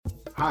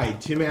Hi,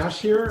 Tim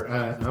Ash here.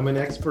 I'm an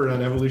expert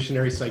on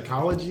evolutionary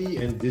psychology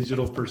and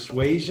digital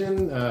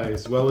persuasion,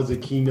 as well as a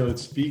keynote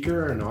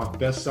speaker and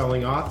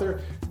best-selling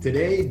author.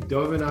 Today,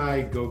 Dov and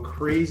I go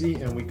crazy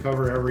and we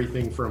cover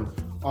everything from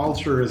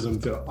altruism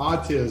to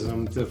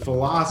autism to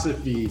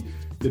philosophy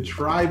to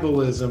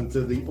tribalism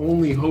to the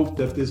only hope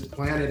that this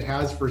planet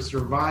has for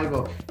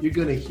survival. You're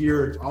going to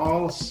hear it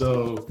all,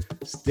 so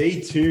stay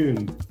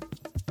tuned.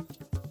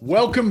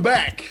 Welcome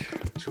back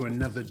to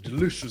another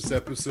delicious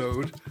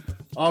episode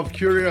of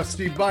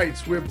Curiosity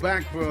Bites. We're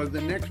back for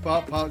the next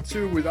part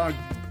 2, with our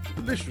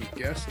delicious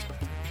guest,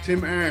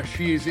 Tim Ash.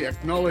 He is the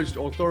acknowledged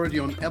authority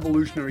on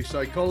evolutionary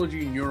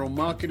psychology and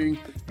neuromarketing.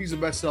 He's a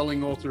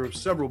best-selling author of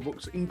several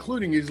books,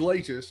 including his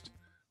latest,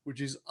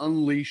 which is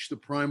Unleash the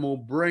Primal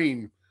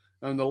Brain.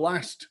 And the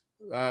last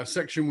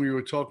section, we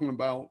were talking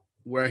about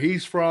where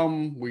he's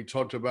from. We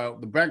talked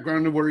about the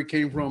background of where he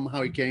came from,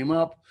 how he came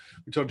up.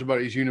 We talked about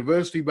his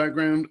university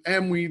background.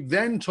 And we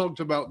then talked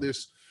about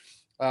this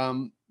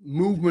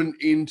movement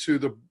into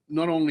the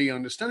not only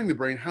understanding the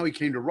brain, how he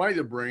came to write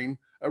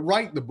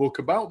the book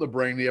about the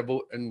brain,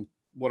 and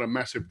what a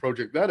massive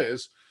project that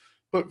is.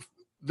 But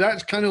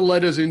that's kind of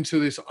led us into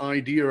this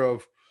idea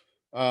of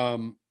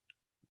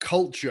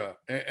culture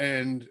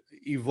and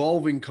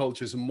evolving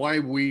cultures, and why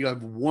we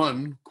have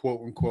won,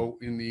 quote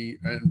unquote,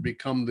 and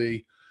become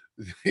the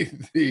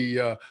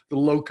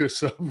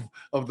locus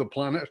of the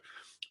planet.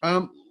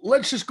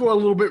 Let's just go a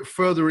little bit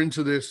further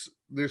into this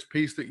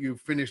piece that you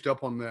finished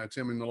up on there,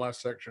 Tim, in the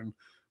last section,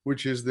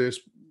 which is this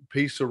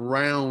piece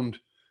around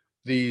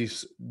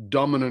these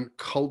dominant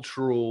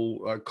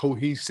cultural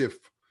cohesive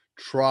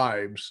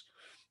tribes.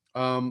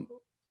 Do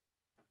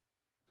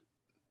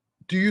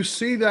you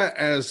see that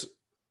as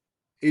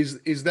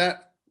is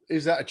that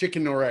a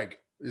chicken or egg,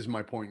 is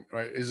my point,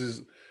 right?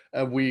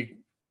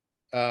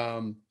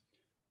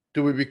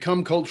 Do we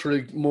become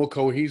culturally more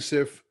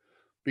cohesive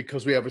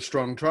because we have a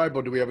strong tribe,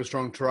 or do we have a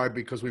strong tribe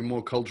because we're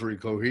more culturally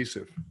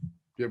cohesive?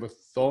 Do you have a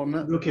thought on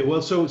that? Okay,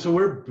 well, so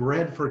we're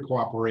bred for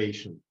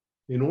cooperation.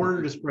 In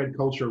order to spread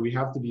culture, we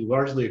have to be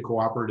largely a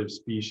cooperative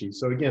species.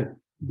 So again,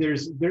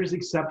 there's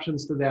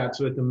exceptions to that.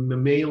 So at the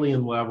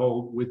mammalian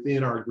level,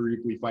 within our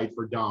group, we fight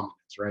for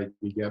dominance, right?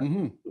 We get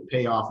the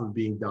payoff of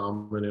being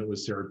dominant with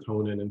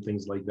serotonin and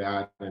things like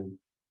that, and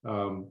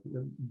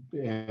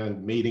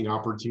mating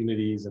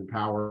opportunities and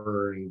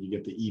power, and you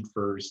get to eat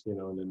first, in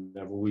an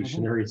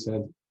evolutionary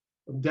sense.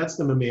 That's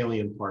the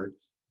mammalian part.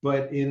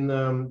 But in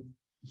the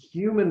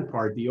human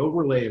part, the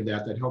overlay of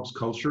that helps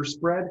culture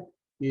spread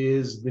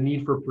is the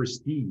need for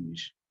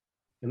prestige.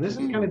 And this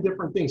is kind of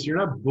different things. You're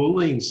not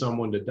bullying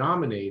someone to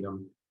dominate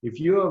them. If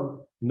you have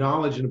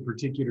knowledge in a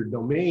particular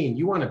domain,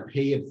 you want to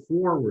pay it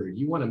forward.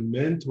 You want to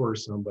mentor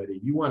somebody.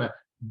 You want to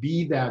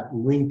be that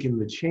link in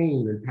the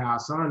chain and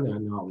pass on that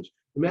knowledge.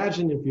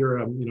 Imagine if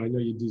you're I know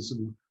you do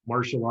some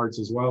martial arts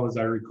as well, as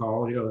I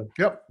recall.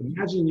 Yep.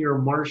 Imagine you're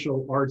a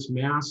martial arts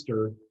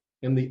master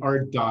and the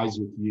art dies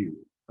with you.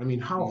 I mean,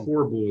 how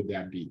horrible would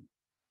that be,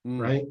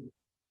 right?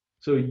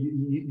 So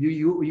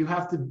you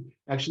have to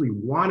actually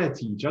want to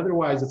teach.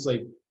 Otherwise, it's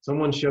like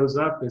someone shows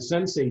up, the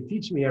sensei,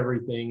 teach me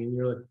everything, and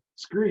you're like,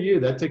 screw you.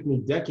 That took me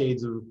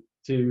decades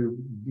to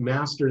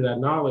master that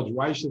knowledge.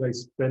 Why should I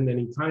spend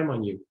any time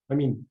on you? I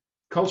mean,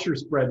 culture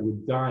spread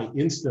would die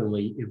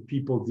instantly if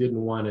people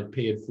didn't want to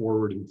pay it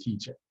forward and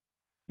teach it.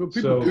 But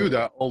people do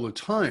that all the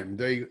time.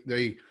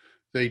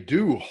 They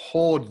do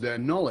hoard their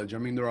knowledge. I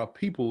mean, there are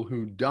people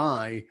who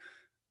die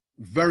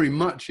very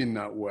much in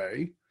that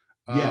way.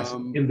 Yes,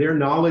 and their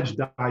knowledge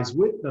dies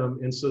with them.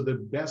 And so the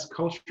best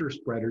culture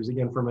spreaders,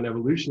 again, from an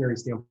evolutionary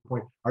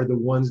standpoint, are the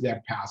ones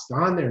that passed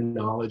on their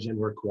knowledge and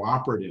were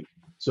cooperative.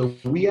 So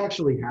we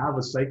actually have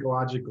a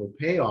psychological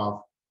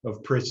payoff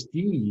of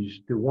prestige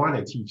to want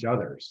to teach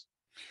others.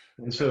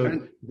 And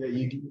so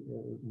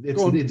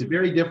it's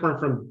very different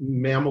from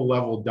mammal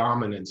level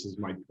dominance, is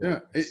my point. Yeah,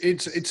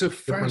 it's a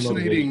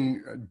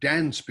fascinating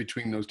dance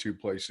between those two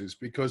places,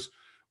 because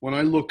when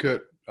I look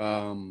at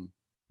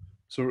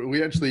so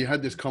we actually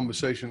had this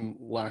conversation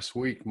last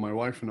week, my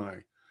wife and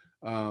I,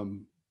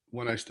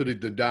 when I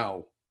studied the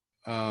Tao.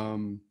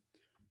 The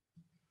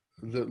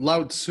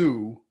Lao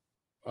Tzu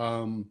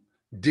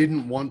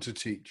didn't want to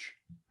teach.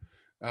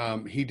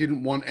 He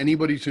didn't want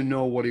anybody to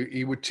know what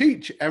he would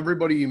teach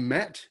everybody he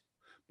met,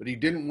 but he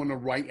didn't want to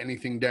write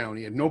anything down.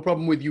 He had no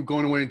problem with you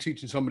going away and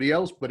teaching somebody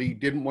else, but he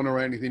didn't want to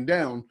write anything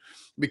down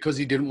because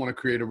he didn't want to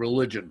create a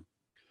religion.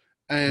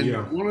 And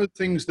one of the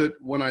things that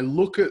when I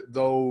look at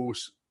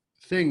those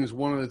things,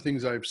 one of the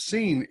things I've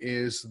seen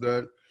is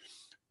that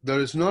there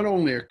is not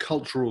only a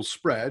cultural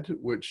spread,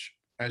 which,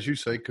 as you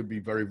say, could be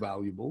very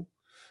valuable,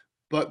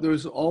 but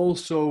there's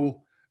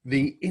also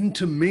the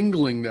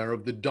intermingling there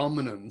of the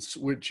dominance,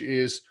 which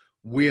is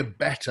we're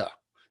better.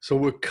 So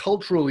we're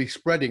culturally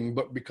spreading,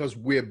 but because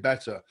we're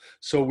better.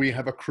 So we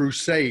have a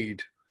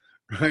crusade,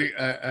 right?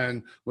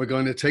 And we're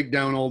going to take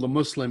down all the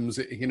Muslims,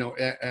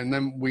 and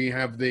then we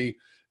have the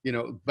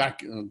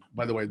back,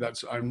 by the way,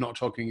 I'm not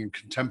talking in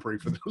contemporary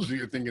for those of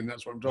you thinking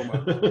that's what I'm talking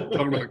about. I'm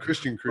talking about a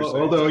Christian crusade.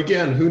 Although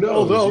again, who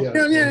knows?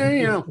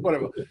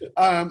 Whatever.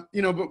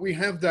 But we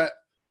have that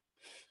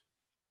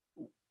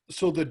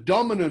so the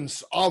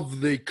dominance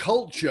of the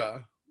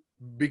culture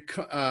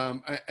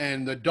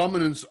and the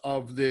dominance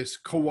of this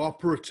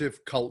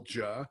cooperative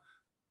culture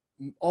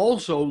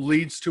also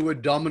leads to a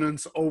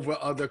dominance over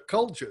other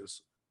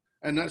cultures.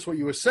 And that's what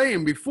you were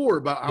saying before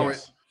about how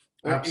Yes,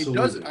 it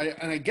does. absolutely.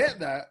 And I get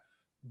that,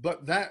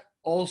 but that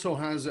also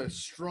has a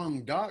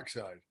strong dark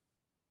side.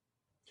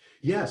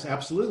 Yes,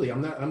 absolutely.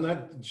 I'm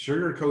not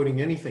sugarcoating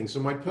anything. So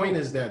my point No.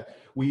 is that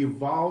we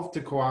evolved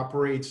to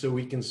cooperate so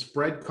we can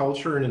spread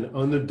culture in an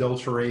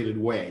unadulterated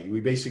way. We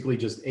basically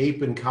just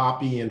ape and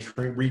copy and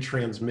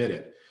retransmit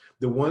it.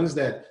 The ones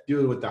that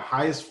do it with the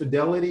highest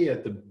fidelity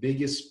at the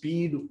biggest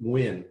speed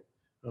win.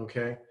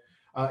 Okay.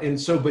 And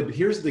so, but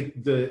here's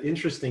the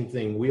interesting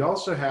thing. We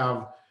also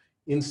have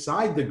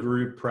inside the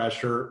group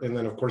pressure, and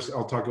then of course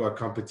I'll talk about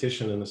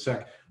competition in a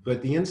sec,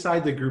 but the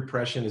inside the group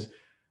pressure is,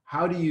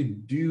 how do you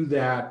do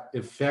that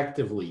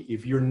effectively?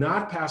 If you're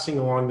not passing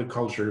along the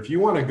culture, if you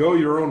want to go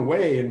your own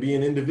way and be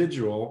an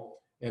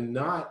individual and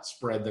not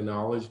spread the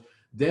knowledge,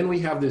 then we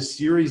have this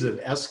series of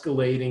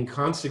escalating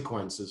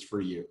consequences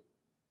for you.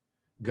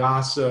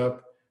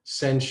 Gossip,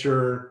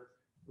 censure,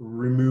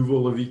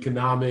 removal of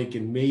economic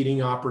and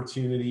mating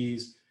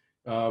opportunities.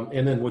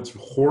 And then what's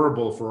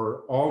horrible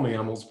for all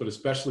mammals, but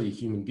especially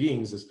human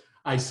beings, is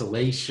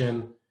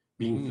isolation,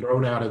 being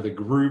thrown out of the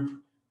group,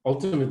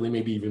 ultimately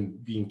maybe even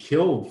being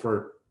killed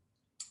for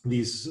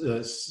these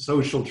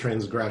social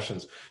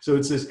transgressions. So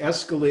it's this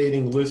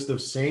escalating list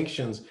of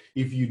sanctions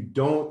if you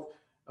don't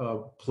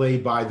play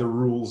by the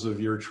rules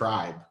of your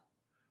tribe.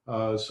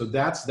 So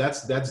that's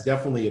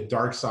definitely a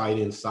dark side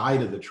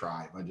inside of the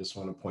tribe. I just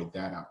want to point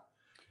that out.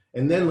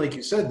 And then, like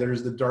you said,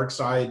 there's the dark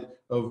side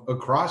of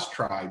across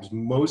tribes.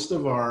 Most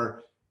of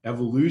our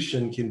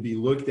evolution can be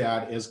looked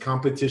at as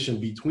competition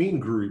between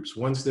groups.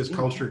 Once this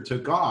culture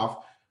took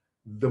off,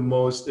 the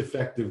most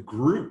effective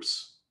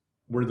groups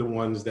were the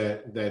ones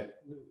that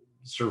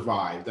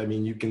survived. I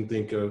mean, you can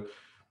think of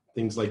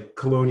things like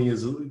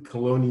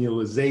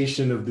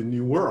colonialization of the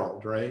New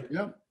World, right?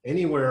 Yeah.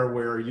 Anywhere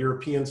where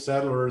European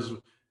settlers,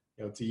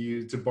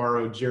 to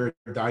borrow Jared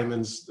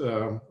Diamond's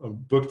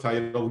book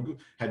title,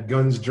 had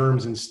guns,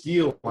 germs, and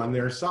steel on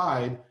their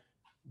side,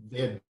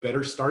 they had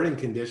better starting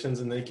conditions,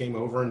 and they came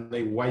over and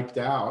they wiped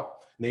out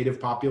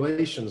native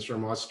populations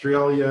from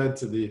Australia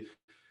to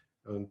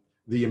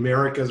the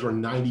Americas, where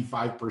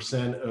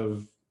 95%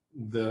 of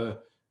the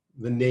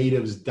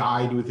natives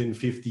died within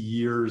 50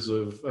 years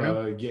of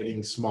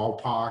getting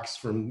smallpox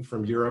from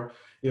Europe.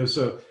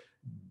 So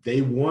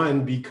they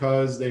won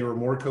because they were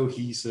more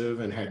cohesive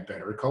and had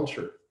better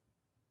culture.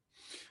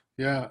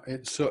 Yeah,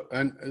 it's so,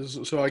 and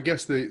so I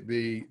guess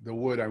the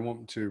word I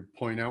want to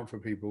point out for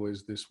people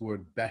is this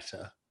word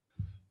better,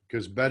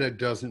 because better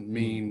doesn't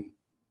mean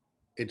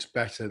it's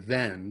better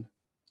than,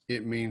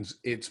 it means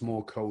it's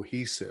more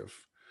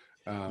cohesive.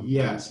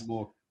 Yes,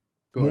 more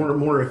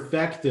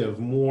effective,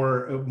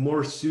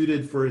 more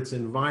suited for its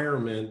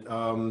environment.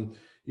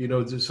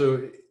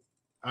 So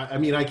I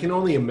mean, I can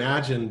only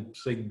imagine,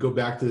 say, go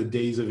back to the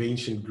days of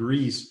ancient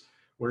Greece,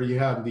 where you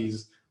have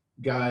these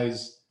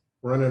guys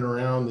running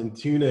around in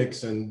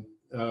tunics and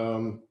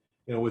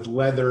with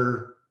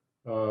leather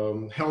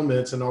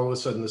helmets, and all of a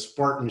sudden the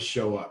Spartans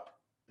show up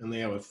and they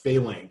have a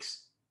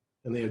phalanx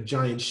and they have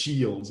giant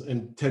shields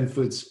and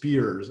 10-foot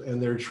spears,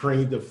 and they're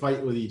trained to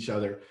fight with each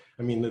other.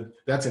 I mean,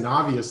 that's an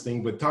obvious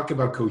thing, but talk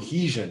about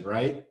cohesion,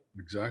 right?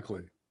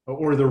 Exactly.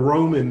 Or the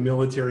Roman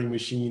military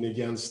machine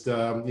against,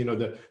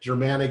 the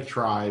Germanic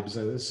tribes,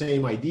 and the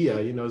same idea.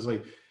 It's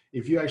like,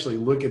 if you actually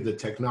look at the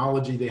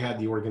technology they had,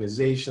 the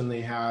organization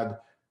they had,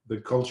 the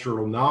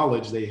cultural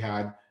knowledge they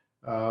had,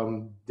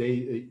 how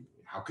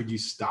could you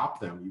stop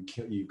them?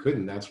 You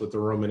couldn't. That's what the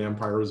Roman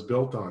Empire was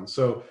built on.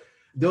 So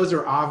those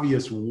are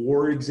obvious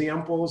war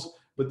examples,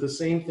 but the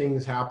same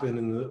things happen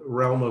in the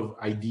realm of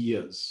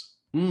ideas.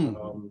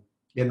 And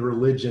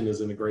religion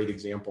isn't a great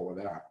example of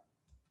that.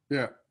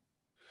 Yeah.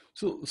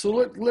 So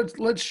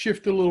let's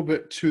shift a little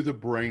bit to the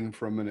brain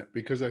for a minute,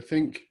 because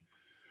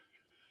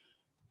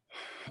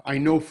I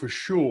know for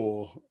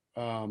sure,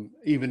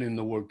 even in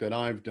the work that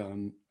I've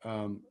done,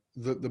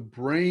 that the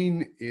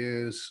brain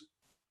is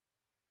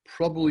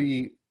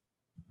probably,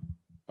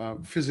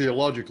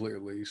 physiologically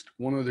at least,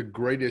 one of the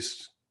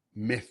greatest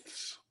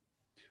myths.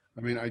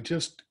 I mean, I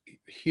just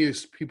hear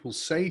people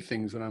say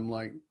things and I'm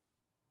like,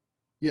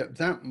 yeah,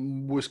 that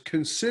was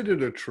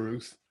considered a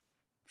truth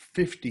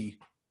 50,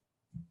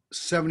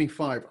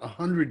 75,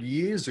 100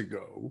 years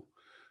ago,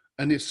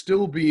 and it's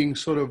still being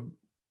sort of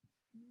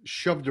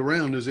shoved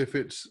around as if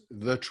it's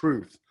the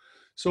truth.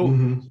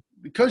 So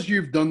because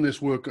you've done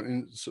this work,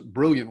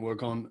 brilliant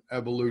work on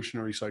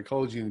evolutionary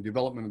psychology and the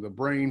development of the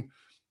brain,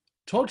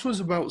 talk to us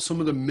about some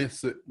of the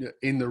myths that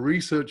in the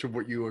research of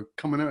what you were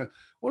coming out.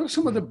 What are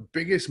some of the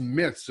biggest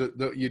myths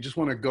that you just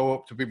want to go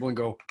up to people and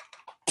go,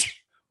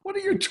 what are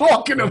you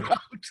talking about?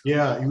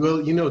 Yeah, well,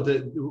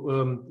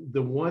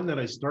 the one that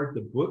I start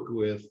the book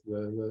with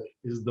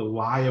is the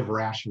lie of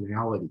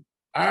rationality.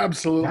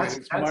 Absolutely,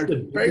 That's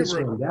the biggest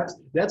one.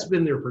 That's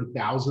been there for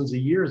thousands of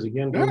years.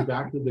 Again, going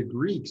back to the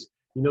Greeks,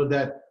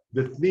 that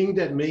the thing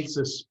that makes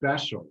us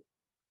special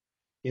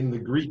in the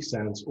Greek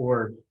sense,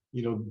 or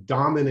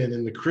dominant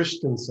in the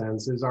Christian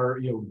sense, is our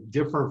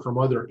different from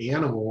other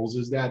animals,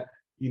 is that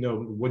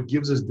what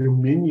gives us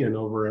dominion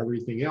over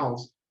everything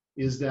else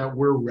is that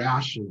we're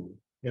rational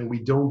and we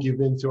don't give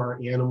in to our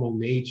animal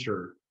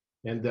nature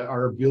and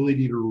our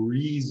ability to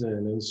reason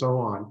and so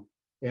on.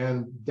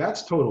 And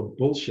that's total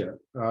bullshit.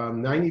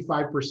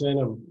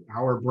 95% of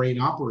how our brain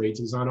operates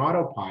is on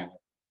autopilot.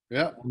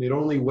 Yeah. And it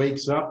only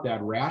wakes up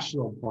that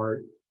rational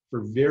part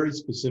for very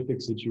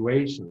specific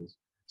situations.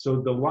 So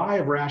the lie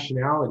of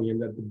rationality,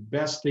 and that the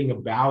best thing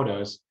about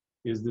us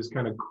is this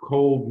kind of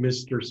cold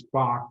Mr.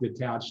 Spock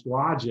detached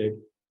logic,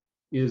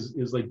 is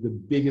like the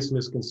biggest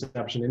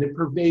misconception, and it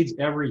pervades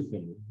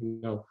everything.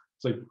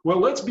 It's like, well,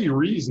 let's be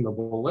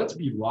reasonable, let's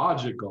be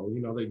logical.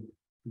 Like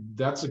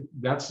that's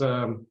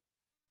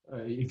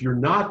if you're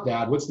not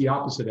that, what's the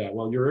opposite of that?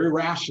 Well, you're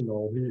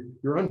irrational,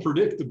 you're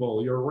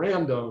unpredictable, you're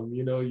random,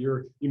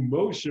 you're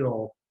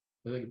emotional.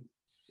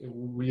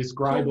 We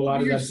ascribe a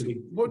lot of that to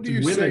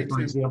women,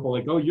 for example,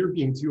 like, oh, you're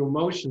being too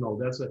emotional.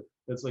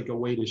 That's like a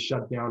way to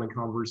shut down a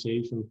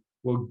conversation.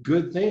 Well,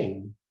 good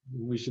thing.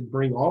 We should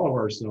bring all of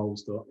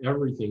ourselves to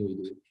everything we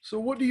do. So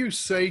what do you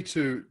say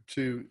to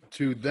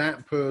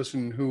that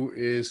person who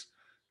is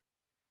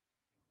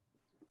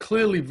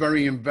clearly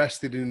very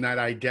invested in that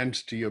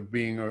identity of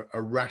being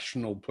a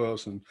rational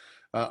person?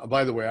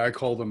 By the way, I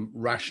call them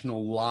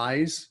rational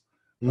lies.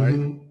 Right?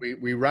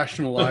 Mm-hmm. We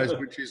rationalize,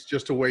 which is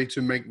just a way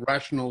to make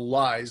rational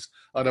lies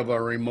out of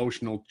our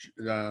emotional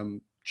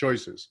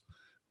choices.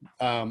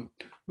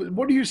 But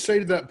what do you say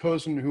to that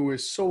person who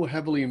is so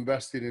heavily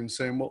invested in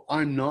saying, well,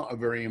 I'm not a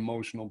very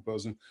emotional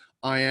person,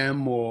 I am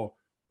more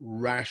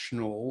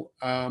rational,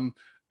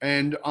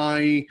 and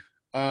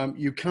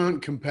you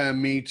can't compare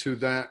me to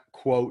that,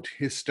 quote,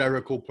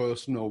 hysterical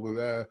person over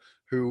there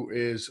who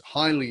is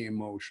highly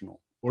emotional.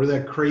 Or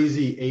that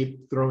crazy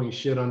ape throwing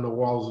shit on the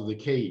walls of the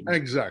cage.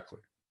 Exactly.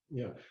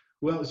 Yeah.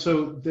 Well,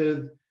 so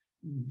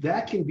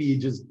that can be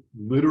just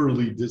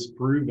literally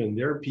disproven.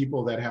 There are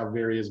people that have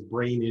various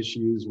brain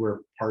issues where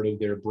part of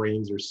their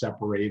brains are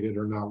separated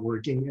or not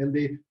working, and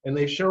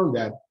they've shown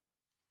that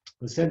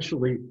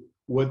essentially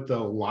what the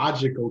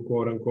logical,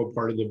 quote unquote,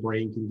 part of the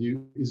brain can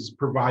do is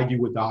provide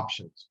you with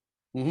options.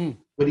 Mm-hmm.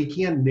 But he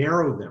can't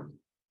narrow them.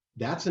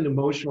 That's an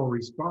emotional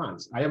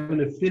response. I have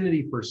an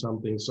affinity for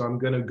something, so I'm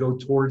going to go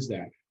towards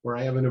that. Or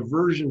I have an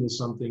aversion to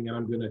something and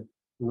I'm going to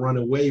run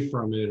away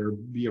from it or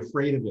be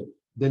afraid of it.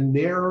 The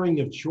narrowing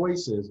of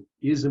choices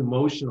is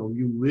emotional.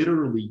 You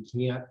literally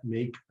can't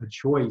make a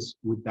choice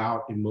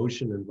without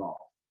emotion involved.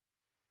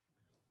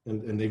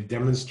 And they've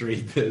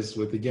demonstrated this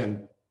with,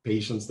 again,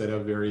 patients that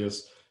have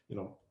various,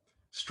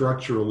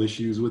 structural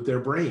issues with their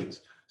brains.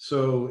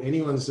 So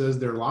anyone says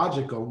they're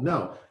logical,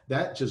 no,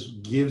 that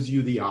just gives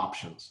you the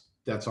options.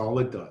 That's all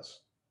it does.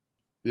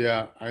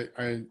 Yeah,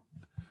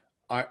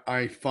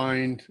 I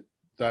find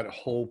that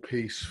whole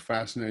piece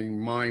fascinating.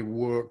 My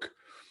work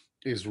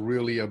is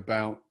really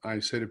about, I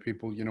say to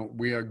people,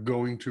 we are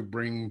going to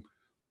bring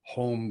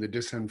home the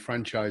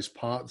disenfranchised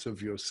parts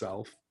of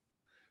yourself,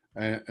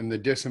 and the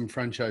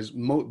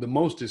the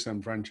most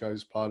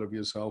disenfranchised part of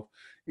yourself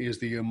is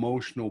the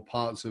emotional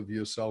parts of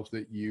yourself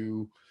that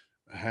you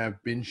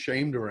have been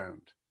shamed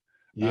around.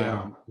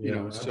 Yeah,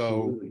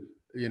 absolutely.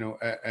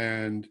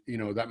 And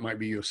that might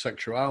be your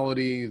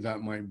sexuality,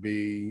 that might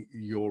be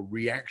your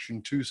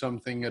reaction to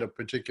something at a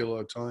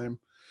particular time.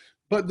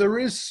 But there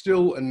is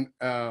still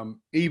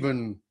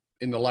even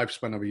in the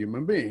lifespan of a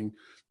human being,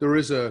 there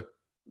is an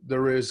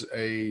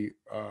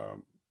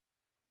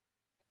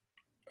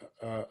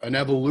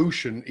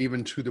evolution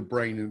even to the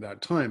brain in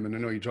that time. And I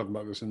know you talk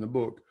about this in the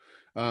book,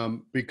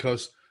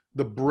 because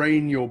the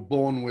brain you're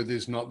born with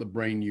is not the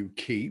brain you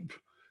keep.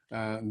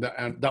 And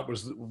that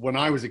was when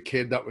I was a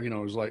kid. That it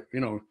was like,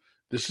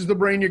 this is the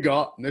brain you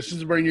got, and this is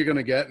the brain you're going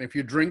to get. And if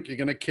you drink, you're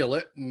going to kill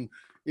it. And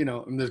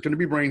and there's going to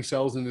be brain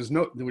cells, and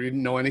we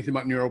didn't know anything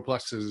about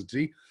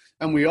neuroplasticity.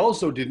 And we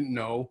also didn't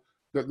know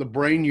that the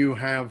brain you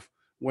have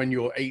when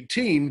you're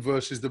 18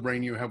 versus the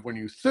brain you have when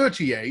you're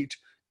 38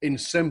 in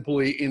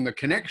the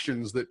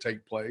connections that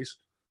take place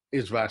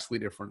is vastly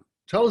different.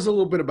 Tell us a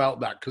little bit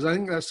about that, because I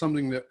think that's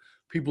something that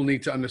people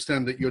need to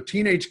understand, that your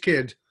teenage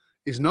kid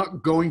is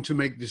not going to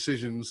make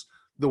decisions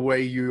the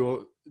way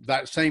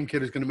that same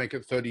kid is going to make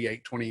it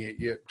 38,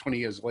 20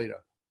 years later.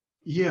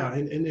 Yeah,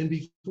 and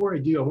before I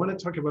do, I want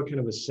to talk about kind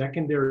of a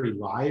secondary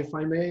lie, if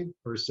I may,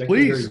 or a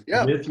secondary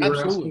myth you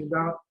were asking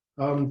about.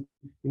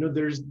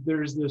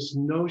 There's this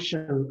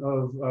notion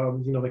of,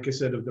 like I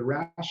said, of the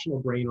rational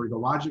brain or the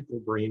logical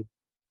brain,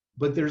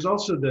 but there's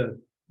also the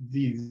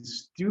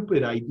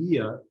stupid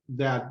idea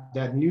that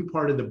that new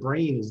part of the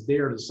brain is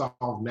there to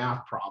solve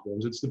math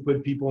problems. It's to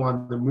put people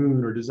on the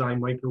moon or design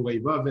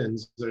microwave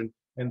ovens,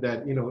 and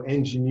that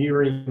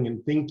engineering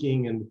and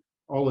thinking and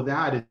all of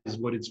that is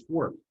what it's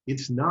for.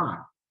 It's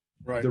not.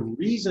 Right. The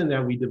reason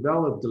that we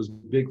developed those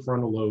big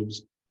frontal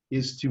lobes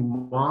is to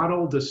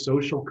model the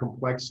social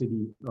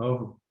complexity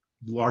of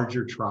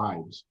larger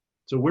tribes.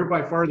 So we're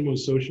by far the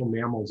most social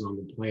mammals on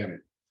the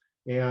planet.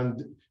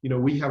 And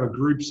we have a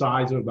group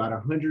size of about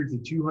 100 to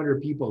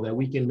 200 people that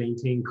we can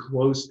maintain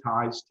close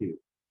ties to.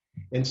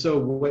 And so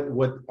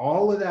what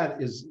all of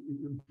that is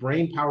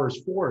brain power is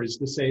for is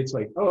to say, it's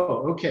like,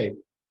 oh, okay,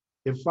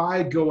 if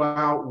I go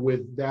out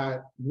with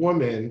that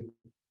woman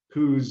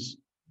whose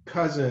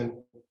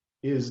cousin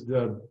is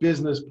the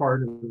business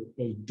partner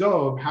of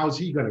Dove, how's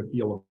he going to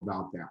feel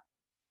about that?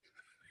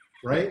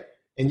 Right?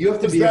 And you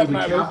have to be able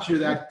to capture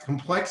that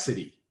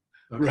complexity.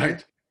 Okay?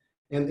 Right.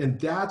 And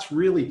that's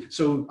really,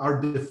 so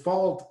our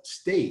default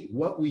state,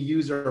 what we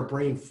use our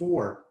brain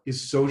for, is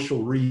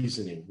social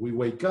reasoning. We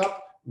wake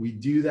up, we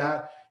do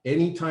that.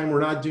 Anytime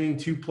we're not doing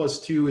 2 +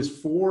 2 is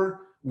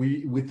 4,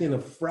 we, within a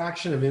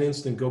fraction of an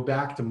instant, go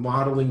back to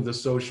modeling the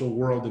social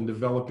world and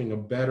developing a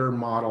better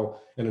model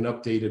and an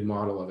updated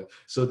model of it.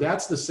 So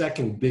that's the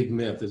second big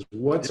myth, is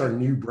what's our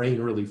new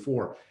brain really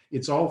for?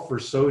 It's all for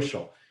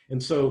social.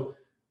 And so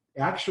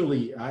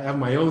actually, I have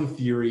my own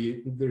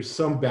theory. There's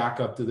some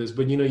backup to this,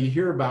 but you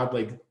hear about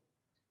like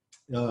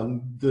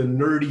the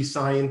nerdy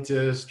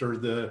scientist or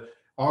the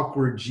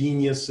awkward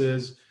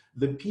geniuses,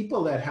 the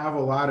people that have a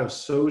lot of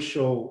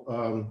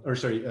social,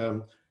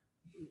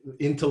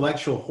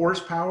 intellectual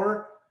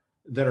horsepower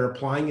that are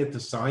applying it to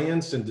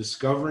science and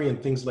discovery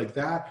and things like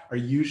that are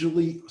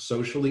usually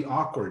socially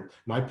awkward.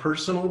 My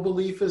personal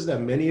belief is that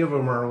many of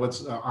them are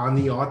what's on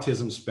the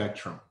autism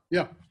spectrum.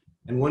 Yeah.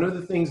 And one of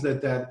the things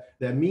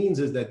that means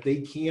is that they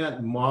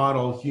can't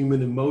model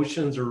human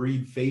emotions or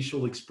read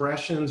facial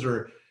expressions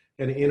or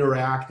and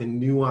interact in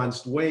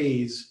nuanced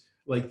ways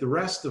like the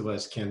rest of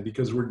us can,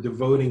 because we're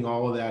devoting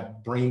all of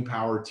that brain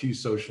power to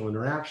social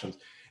interactions.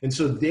 And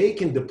so they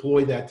can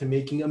deploy that to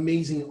making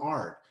amazing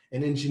art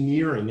and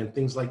engineering and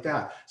things like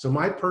that. So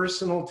my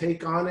personal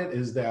take on it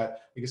is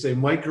that, like I say,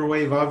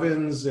 microwave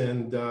ovens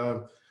and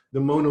the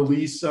Mona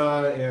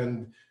Lisa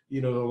and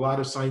a lot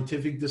of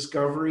scientific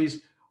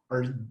discoveries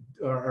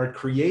are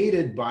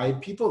created by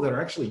people that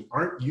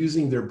aren't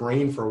using their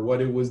brain for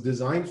what it was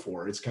designed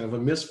for. It's kind of a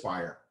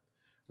misfire,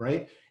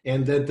 right?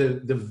 And that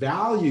the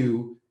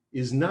value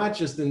is not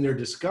just in their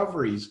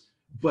discoveries,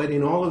 but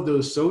in all of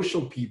those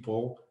social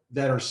people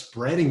that are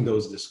spreading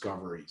those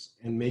discoveries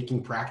and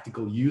making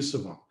practical use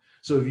of them.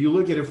 So if you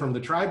look at it from the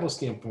tribal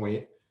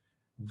standpoint,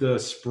 the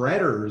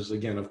spreaders,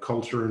 again, of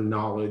culture and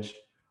knowledge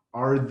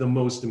are the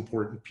most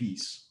important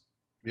piece.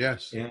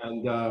 Yes.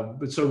 And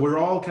but so we're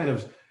all kind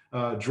of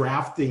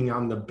drafting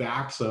on the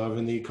backs of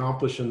and the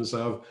accomplishments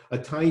of a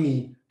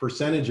tiny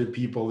percentage of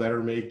people that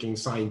are making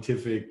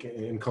scientific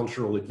and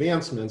cultural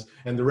advancements,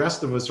 and the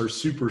rest of us are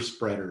super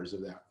spreaders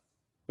of that.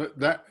 But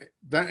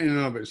that in and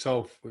of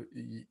itself,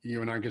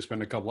 you and I could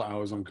spend a couple of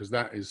hours on, because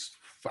that is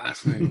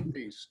fascinating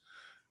piece.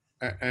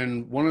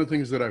 And one of the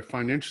things that I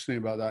find interesting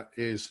about that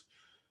is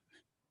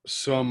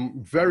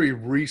some very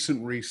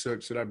recent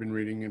research that I've been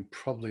reading in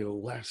probably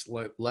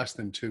less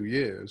than 2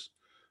 years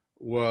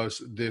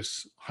was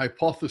this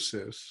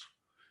hypothesis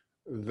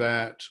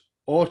that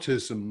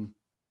autism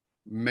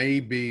may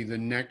be the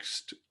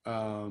next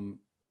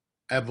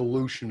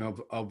evolution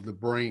of the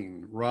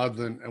brain,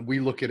 rather than, and we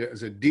look at it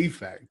as a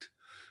defect.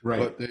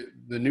 Right. But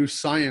the new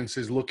science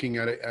is looking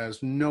at it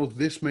as, no,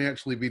 this may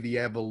actually be the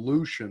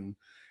evolution,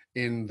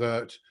 in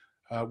that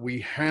we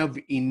have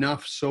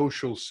enough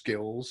social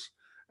skills,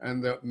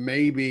 and that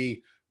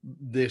maybe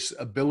this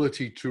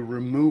ability to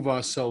remove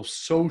ourselves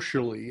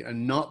socially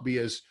and not be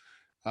as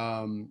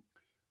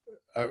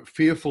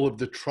fearful of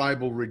the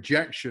tribal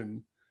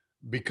rejection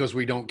because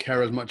we don't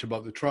care as much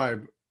about the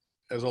tribe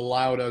has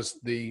allowed us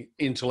the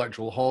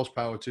intellectual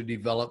horsepower to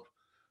develop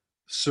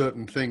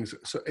certain things.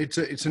 So it's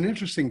an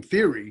interesting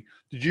theory.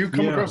 Did you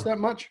come across that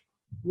much?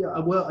 Yeah,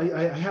 well,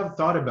 I have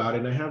thought about it,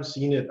 and I have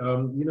seen it.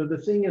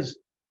 The thing is,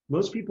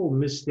 most people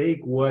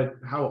mistake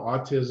how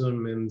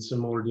autism and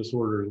similar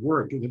disorders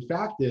work. And the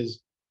fact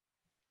is,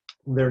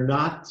 they're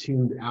not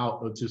tuned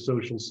out to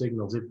social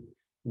signals.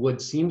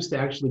 What seems to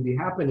actually be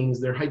happening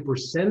is they're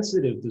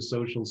hypersensitive to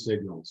social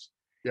signals.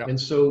 Yeah. And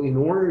so in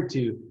order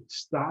to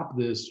stop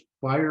this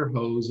fire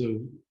hose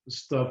of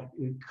stuff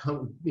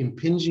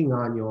impinging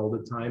on you all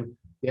the time,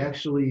 they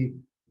actually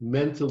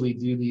mentally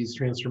do these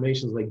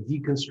transformations, like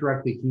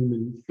deconstruct the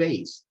human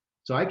face.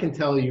 So I can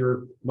tell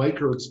your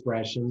micro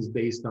expressions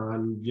based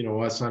on,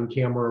 us on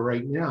camera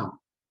right now.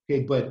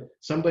 Okay, but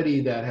somebody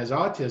that has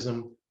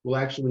autism will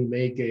actually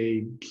make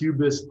a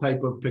cubist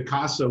type of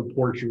Picasso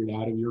portrait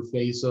out of your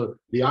face. So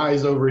the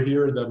eyes over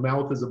here, the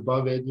mouth is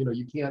above it.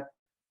 You can't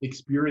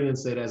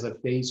experience it as a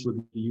face with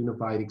a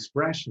unified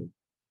expression.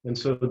 And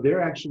so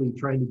they're actually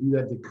trying to do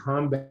that to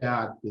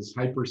combat this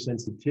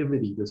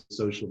hypersensitivity to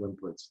social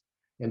inputs.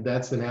 And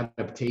that's an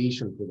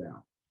adaptation for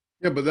that.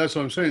 Yeah, but that's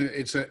what I'm saying.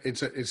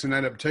 It's an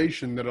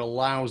adaptation that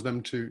allows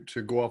them to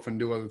go off and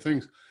do other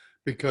things,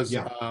 because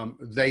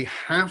they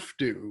have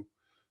to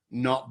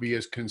not be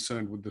as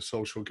concerned with the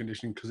social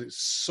conditioning, because it's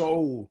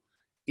so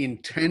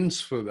intense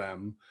for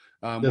them.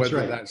 That's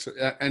right.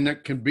 And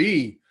that can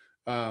be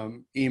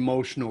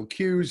emotional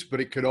cues, but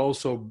it could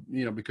also,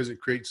 because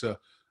it creates a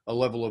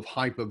level of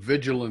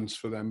hypervigilance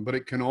for them, but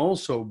it can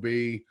also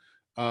be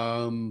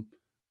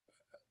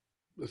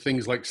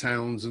things like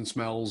sounds and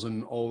smells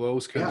and all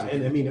those kinds Yeah, of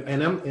and I things.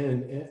 mean,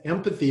 and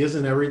empathy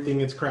isn't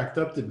everything it's cracked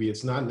up to be.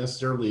 It's not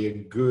necessarily a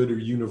good or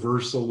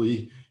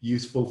universally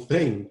useful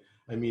thing.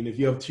 I mean, if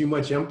you have too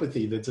much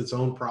empathy, that's its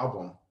own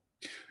problem.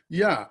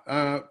 Yeah.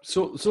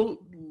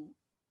 So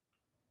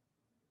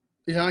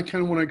yeah, I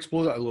kind of want to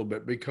explore that a little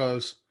bit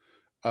because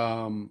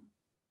um,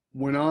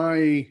 when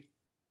I'm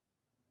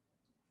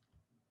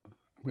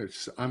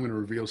going to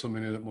reveal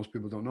something that most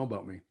people don't know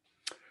about me,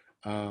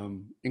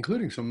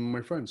 including some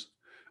of my friends.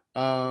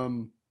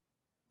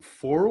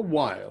 For a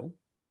while,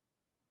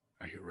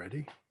 are you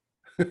ready?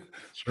 For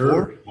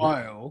Sure. a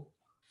while,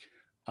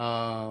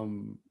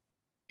 um,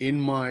 in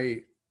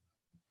my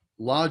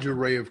large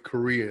array of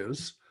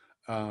careers,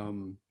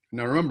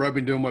 now remember, I've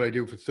been doing what I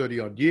do for 30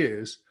 odd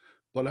years,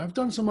 but I've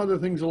done some other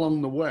things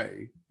along the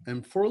way.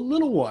 And for a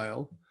little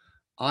while,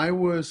 I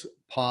was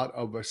part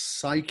of a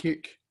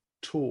psychic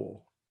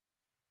tour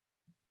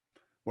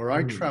where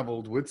I Hmm.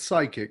 traveled with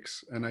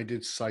psychics and I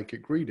did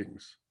psychic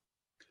readings.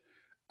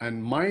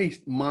 And my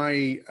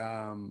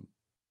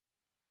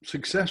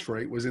success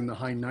rate was in the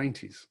high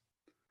 90s.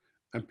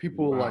 And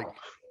people were like, Wow.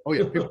 oh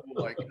yeah, people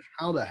were like,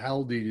 how the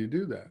hell did you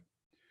do that?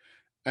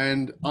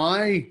 And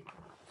I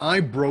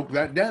broke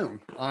that down.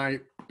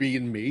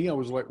 Being me, I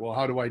was like, well,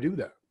 how do I do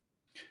that?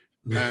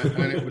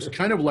 And it was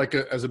kind of like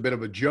as a bit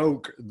of a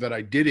joke that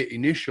I did it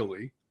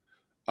initially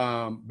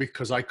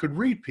because I could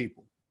read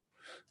people,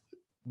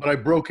 but I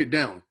broke it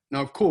down.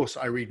 Now, of course,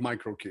 I read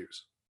micro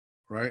cues,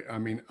 right? I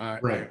mean,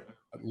 Right.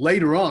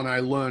 later on, I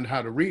learned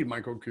how to read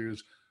micro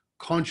cues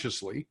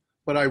consciously,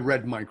 but I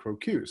read micro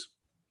cues.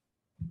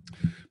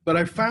 But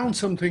I found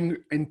something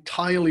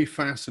entirely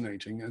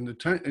fascinating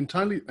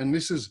and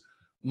this is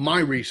my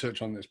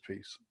research on this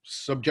piece,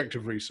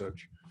 subjective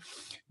research,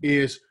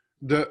 is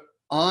that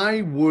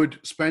I would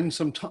spend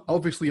some time,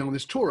 obviously on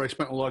this tour, I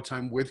spent a lot of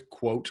time with,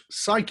 quote,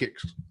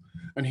 psychics.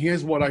 And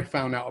here's what I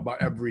found out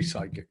about every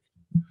psychic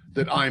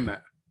that I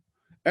met.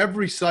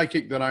 Every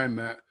psychic that I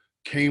met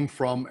came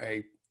from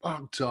a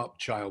fucked up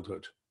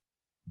childhood.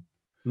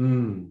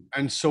 Hmm.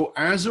 And so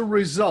as a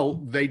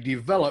result, they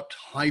developed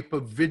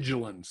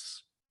hypervigilance.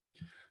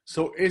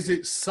 So is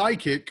it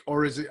psychic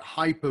or is it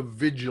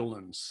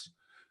hypervigilance?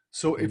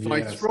 So if I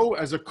Yes. throw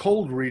as a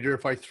cold reader,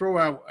 if I throw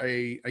out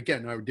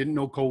again, I didn't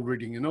know cold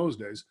reading in those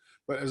days,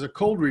 but as a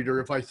cold reader,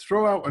 if I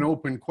throw out an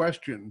open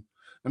question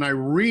and I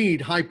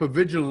read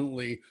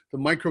hypervigilantly the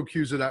micro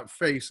cues of that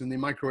face and the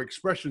micro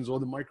expressions or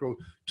the micro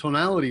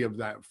tonality of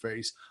that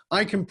face,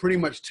 I can pretty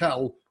much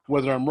tell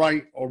whether I'm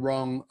right or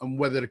wrong and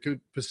whether to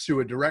pursue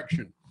a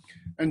direction.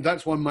 And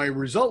that's why my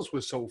results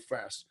were so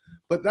fast.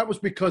 But that was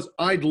because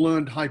I'd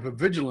learned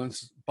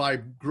hypervigilance by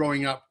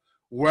growing up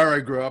where I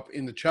grew up,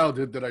 in the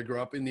childhood that I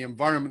grew up, in the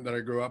environment that I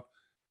grew up.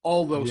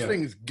 All those Yes.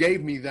 things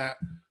gave me that.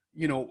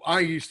 You know,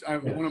 Yeah.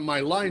 one of my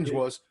lines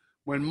was,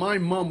 when my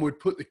mom would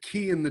put the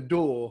key in the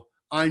door,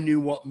 I knew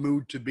what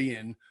mood to be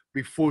in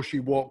before she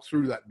walked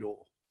through that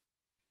door.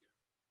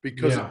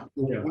 Because Yeah.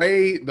 the Yeah.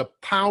 way, the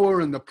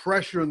power and the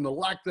pressure and the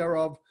lack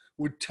thereof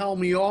would tell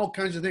me all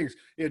kinds of things.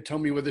 It'd tell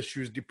me whether she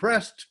was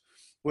depressed,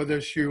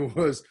 whether she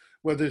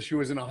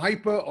was in a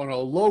hyper or a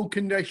low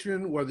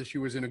condition, whether she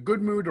was in a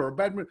good mood or a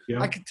bad mood. I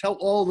Yeah. could tell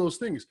all those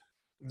things.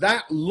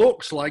 That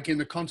looks like, in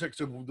the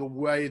context of the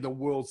way the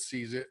world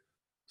sees it,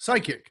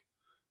 psychic.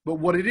 But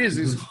what it is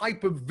Mhm.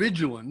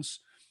 hypervigilance,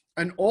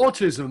 and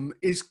autism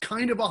is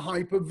kind of a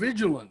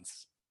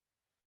hypervigilance.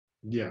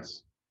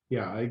 Yes.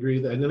 Yeah, I agree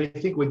with that. And then I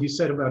think what you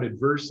said about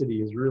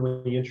adversity is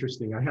really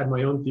interesting. I had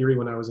my own theory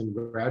when I was in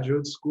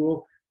graduate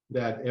school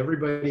that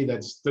everybody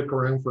that stuck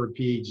around for a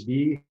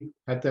PhD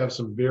had to have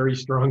some very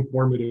strong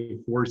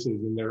formative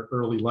forces in their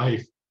early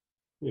life,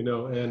 and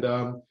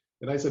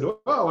I said,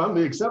 oh, I'm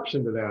the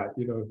exception to that,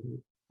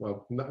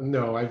 Well,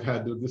 no, I've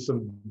had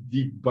some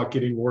deep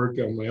bucketing work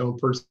on my own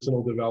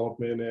personal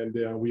development,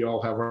 and we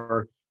all have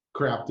our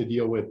crap to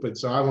deal with. But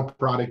so I'm a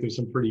product of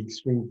some pretty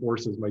extreme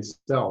forces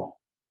myself.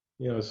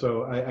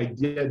 So I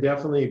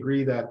definitely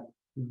agree that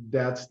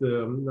that's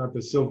the not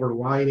the silver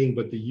lining,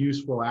 but the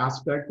useful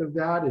aspect of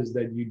that is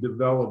that you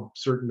develop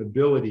certain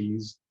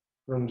abilities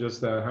from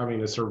just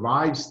having a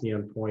survive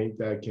standpoint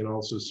that can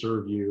also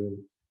serve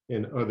you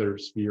in other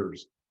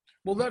spheres.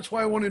 Well, that's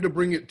why I wanted to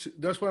bring it.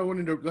 That's why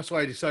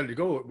I decided to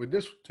go with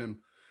this, Tim,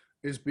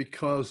 is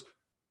because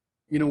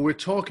we're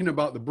talking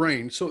about the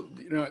brain. So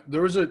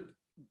there is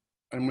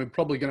and we're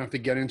probably going to have to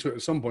get into it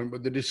at some point,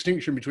 but the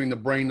distinction between the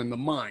brain and the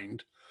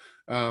mind,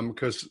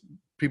 because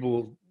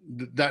people,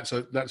 that's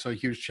a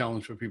huge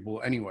challenge for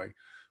people anyway.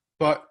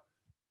 But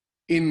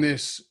in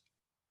this,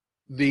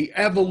 the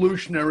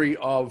evolutionary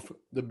of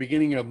the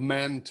beginning of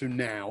man to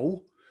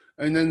now,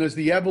 and then there's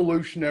the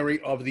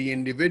evolutionary of the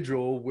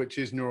individual, which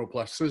is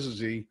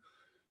neuroplasticity,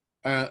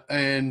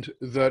 and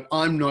that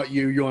I'm not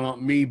you, you're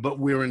not me, but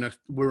we're in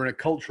a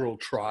cultural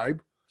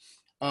tribe,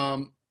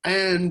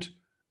 and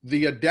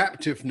the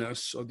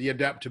adaptiveness or the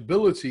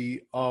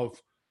adaptability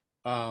of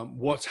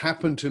what's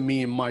happened to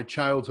me in my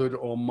childhood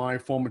or my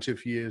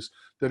formative years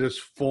that has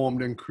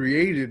formed and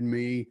created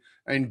me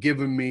and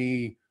given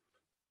me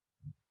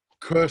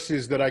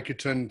curses that I could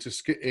turn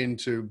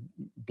into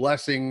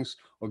blessings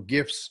or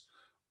gifts,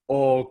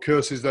 or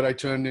curses that I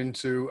turned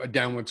into a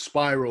downward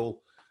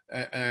spiral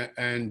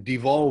and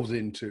devolved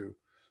into.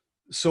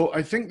 So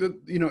I think that,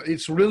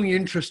 it's really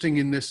interesting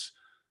in this,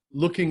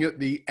 looking at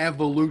the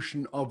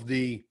evolution of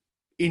the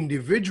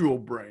individual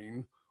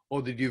brain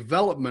or the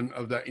development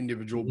of that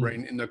individual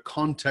brain in the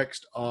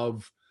context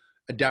of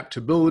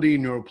adaptability,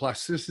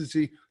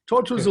 neuroplasticity.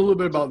 Talk to us a little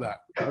bit about that.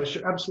 Yeah,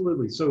 sure,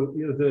 absolutely. So,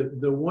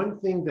 the one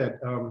thing that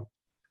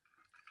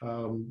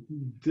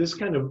this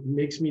kind of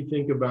makes me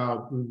think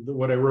about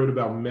what I wrote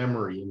about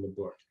memory in the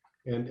book.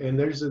 And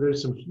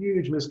there's some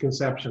huge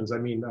misconceptions. I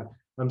mean,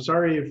 I'm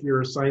sorry if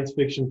you're a science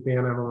fiction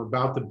fan, I'm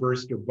about to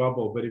burst your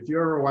bubble, but if you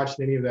ever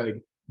watched any of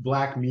that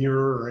Black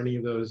Mirror or any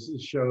of those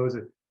shows,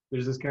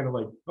 there's this kind of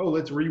like, oh,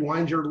 let's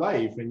rewind your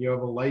life and you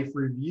have a life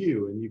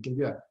review and you can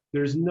do that.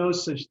 There's no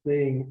such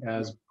thing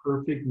as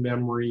perfect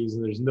memories,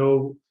 and there's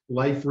no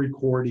life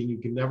recording. You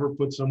can never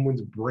put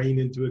someone's brain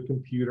into a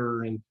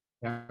computer and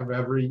have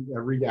every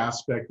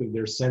aspect of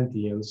their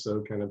sentience.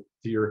 So kind of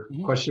to your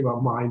question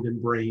about mind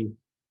and brain,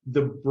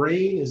 the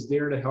brain is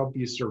there to help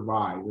you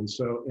survive.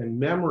 And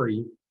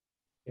memory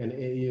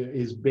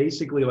is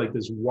basically like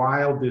this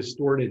wild,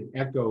 distorted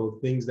echo of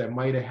things that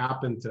might have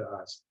happened to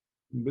us.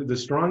 The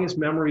strongest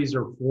memories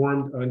are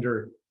formed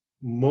under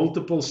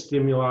multiple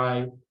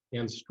stimuli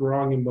and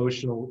strong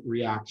emotional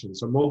reactions.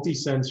 So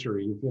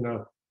multisensory,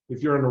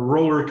 if you're on a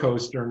roller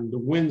coaster and the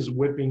wind's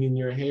whipping in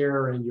your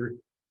hair and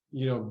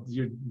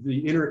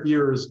the inner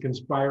ear is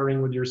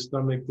conspiring with your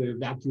stomach to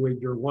evacuate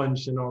your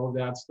lunch and all of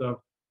that stuff,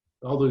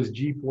 all those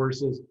G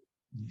forces,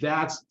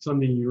 that's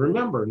something you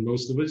remember. And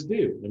most of us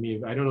do. I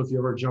mean, I don't know if you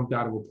ever jumped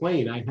out of a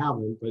plane. I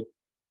haven't, but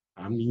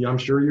I'm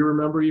sure you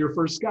remember your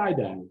first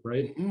skydive,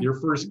 right? Mm-hmm. Your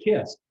first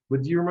kiss.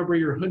 But do you remember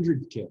your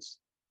 100th kiss?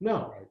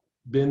 No.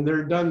 Been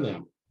there, done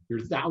that. Your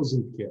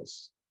 1,000th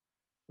kiss?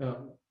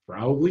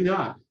 Probably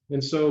not.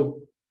 And so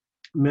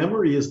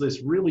memory is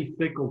this really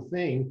fickle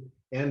thing.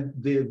 And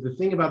the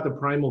thing about the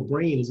primal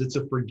brain is it's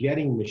a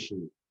forgetting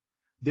machine.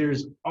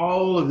 There's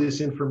all of this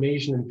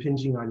information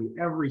impinging on you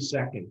every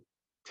second.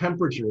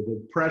 Temperature,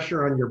 the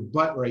pressure on your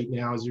butt right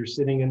now as you're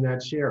sitting in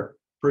that chair.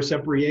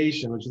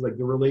 Perception, which is like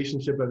the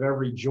relationship of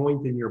every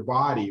joint in your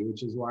body,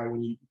 which is why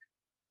when you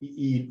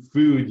eat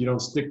food, you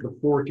don't stick the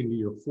fork into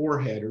your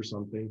forehead or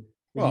something.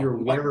 Well, you're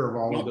aware of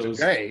all of those.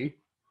 Today.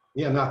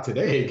 Yeah, not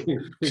today.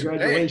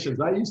 Congratulations.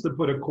 Today. I used to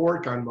put a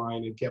cork on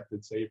mine and kept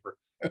it safer.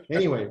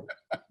 Anyway,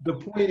 the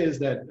point is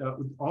that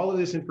all of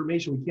this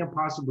information we can't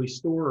possibly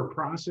store or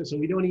process, and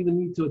we don't even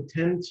need to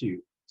attend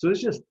to. So it's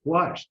just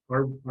flushed.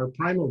 Our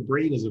primal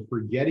brain is a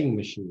forgetting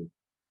machine.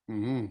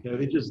 Mm-hmm.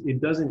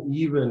 It doesn't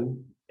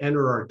even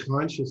enter our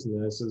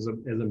consciousness as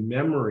a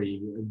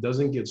memory. It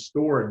doesn't get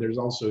stored. There's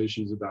also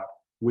issues about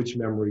which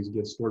memories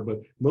get stored,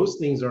 but most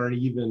things aren't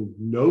even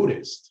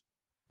noticed.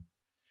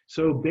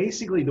 So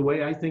basically, the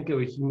way I think of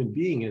a human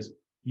being is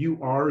you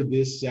are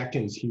this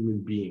second's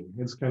human being.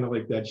 It's kind of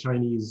like that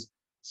Chinese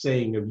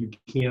saying of you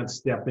can't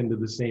step into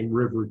the same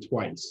river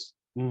twice.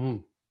 Mm-hmm.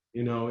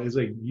 It's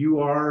like you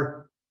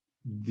are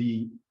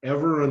the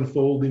ever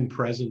unfolding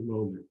present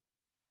moment.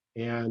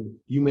 And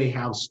you may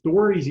have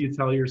stories you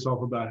tell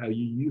yourself about who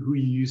you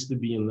used to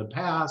be in the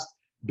past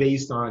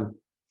based on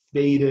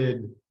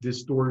faded,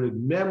 distorted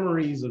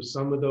memories of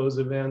some of those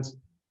events,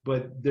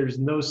 but there's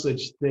no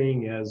such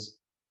thing as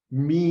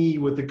me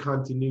with the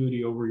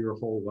continuity over your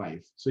whole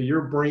life. So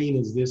your brain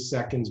is this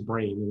second's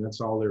brain, and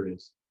that's all there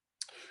is.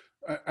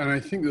 And I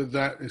think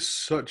that is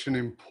such an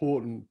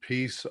important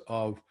piece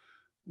of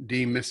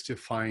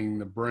demystifying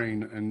the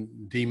brain and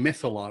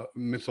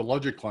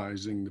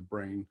mythologicalizing the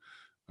brain.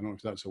 I don't know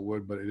if that's a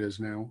word, but it is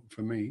now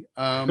for me.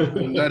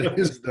 And that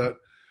is that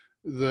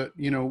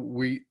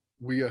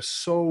we are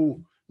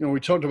so, we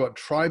talked about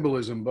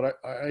tribalism, but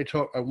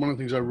one of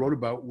the things I wrote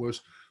about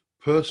was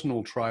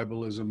personal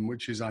tribalism,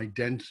 which is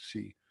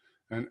identity.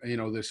 And,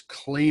 this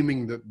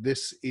claiming that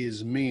this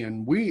is me.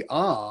 And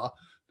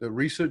the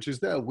research is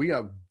there, we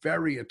are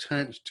very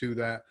attached to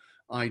that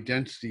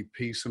identity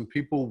piece, and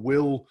people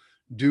will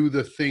do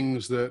the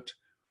things that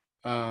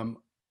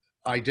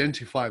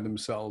identify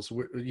themselves.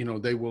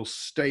 They will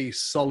stay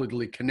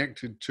solidly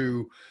connected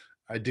to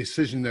a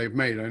decision they've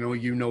made. I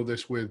know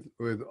this with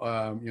your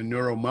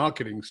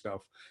neuromarketing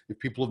stuff. If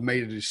people have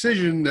made a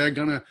decision, they're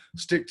gonna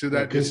stick to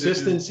that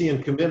consistency decision.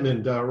 And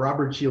commitment.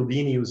 Robert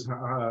Cialdini was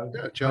kind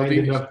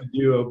enough to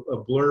do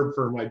a blurb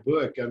for my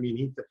book. I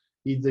mean,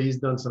 he's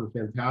done some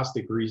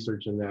fantastic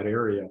research in that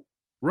area.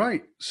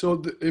 Right.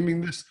 So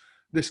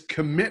this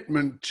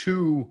commitment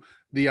to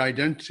the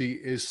identity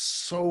is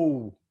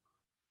so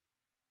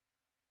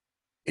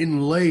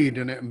inlaid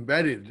and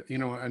embedded,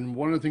 and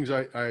one of the things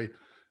I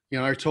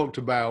talked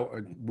about, I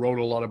wrote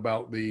a lot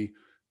about the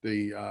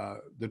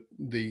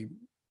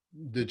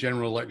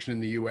general election in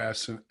the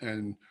US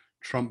and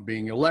Trump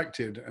being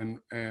elected.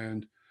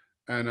 And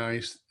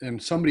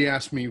somebody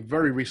asked me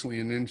very recently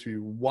in an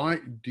interview, why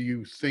do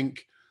you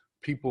think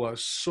people are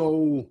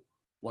so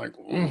like,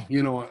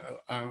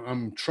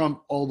 I'm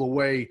Trump all the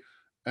way,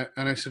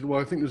 And I said, well,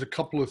 I think there's a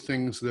couple of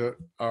things that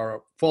are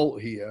at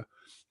fault here.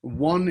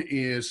 One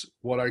is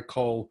what I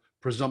call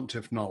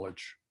presumptive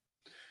knowledge.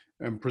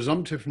 And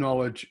presumptive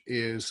knowledge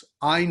is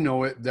I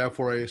know it,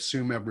 therefore I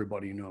assume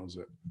everybody knows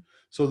it.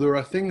 So there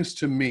are things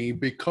to me,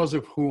 because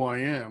of who I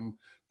am,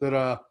 that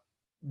are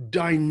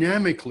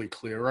dynamically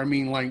clear. I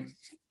mean, like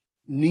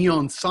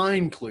neon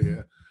sign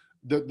clear,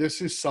 that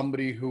this is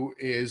somebody who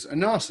is a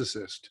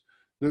narcissist,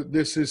 that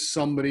this is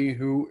somebody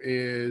who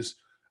is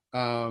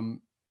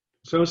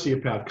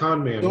Sociopath,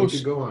 con man, we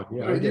could go on.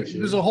 Yeah, I get you.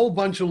 there's a whole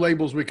bunch of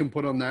labels we can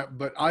put on that,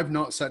 but I've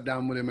not sat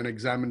down with him and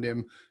examined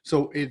him,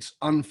 so it's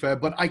unfair.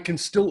 But I can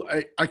still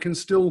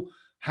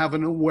have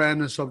an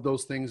awareness of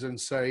those things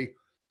and say,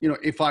 you know,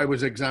 if I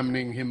was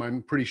examining him,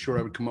 I'm pretty sure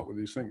I would come up with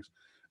these things.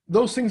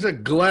 Those things are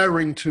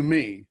glaring to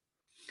me,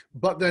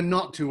 but they're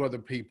not to other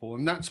people,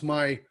 and that's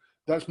my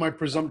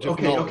presumptive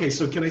knowledge. Okay,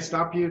 so can I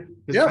stop you?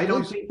 Because Yeah, I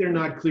don't please. think they're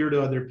not clear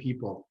to other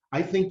people.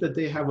 I think that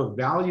they have a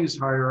values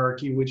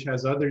hierarchy which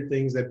has other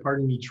things that,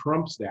 pardon me,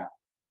 trumps that.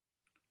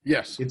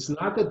 Yes. It's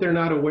not that they're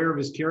not aware of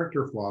his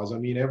character flaws. I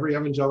mean, every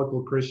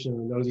evangelical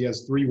Christian knows he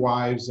has 3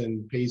 wives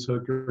and pays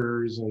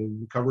hookers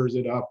and covers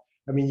it up.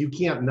 I mean, you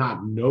can't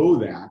not know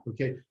that,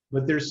 okay?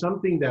 But there's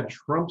something that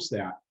trumps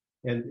that.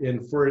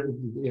 And for it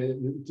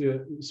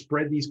to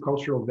spread these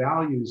cultural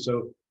values.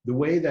 So the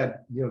way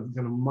that, you know,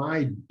 kind of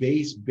my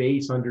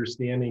base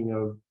understanding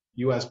of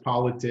US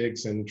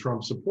politics and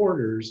Trump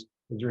supporters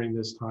during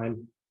this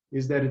time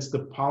is that it's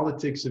the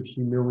politics of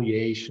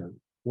humiliation.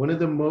 One of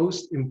the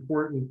most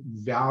important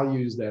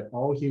values that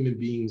all human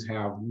beings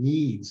have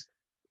needs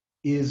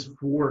is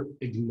for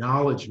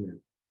acknowledgement,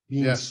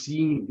 being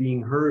seen,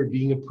 being heard,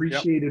 being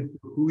appreciated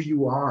for who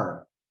you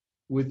are,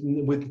 with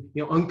you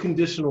know,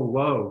 unconditional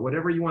love,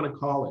 whatever you want to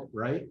call it,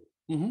 right?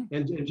 Mm-hmm.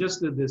 And just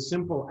the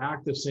simple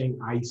act of saying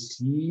I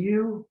see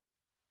you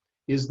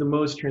is the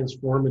most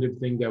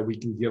transformative thing that we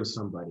can give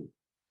somebody.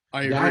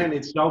 I agree. That in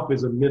itself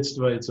is a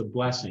mitzvah, it's a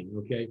blessing,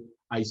 okay?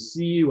 I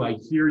see you, I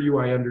hear you,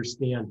 I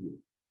understand you.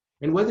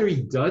 And whether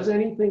he does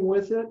anything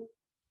with it,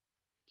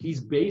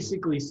 he's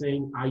basically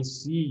saying, I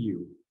see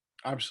you.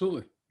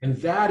 Absolutely. And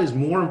that is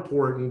more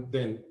important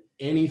than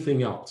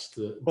anything else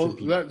to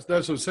people. That's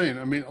what I'm saying.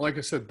 I mean, like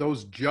I said,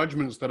 those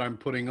judgments that I'm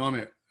putting on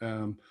it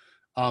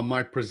are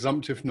my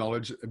presumptive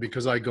knowledge,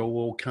 because I go,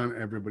 well, can't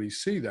everybody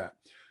see that?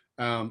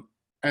 And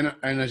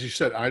as you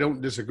said, I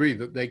don't disagree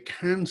that they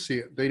can see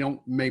it. They don't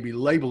maybe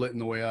label it in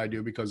the way I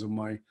do because of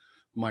my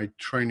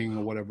training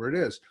or whatever it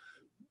is.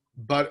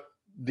 But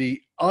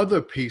the other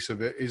piece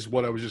of it is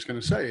what I was just going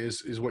to say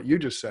is what you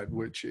just said,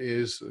 which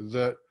is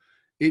that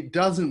it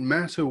doesn't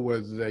matter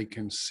whether they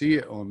can see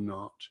it or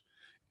not.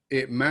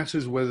 It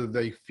matters whether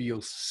they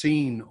feel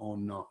seen or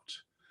not.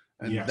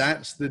 And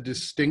that's the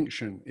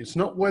distinction. It's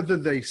not whether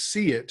they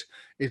see it,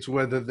 it's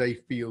whether they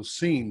feel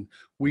seen.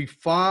 We're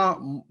far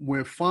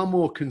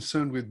more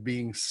concerned with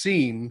being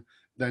seen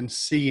than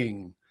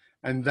seeing.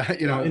 And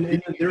that, you know,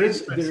 and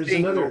there's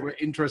another, we're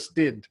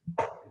interested.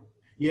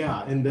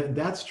 Yeah, and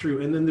that's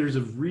true. And then there's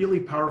a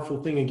really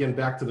powerful thing, again,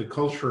 back to the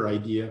culture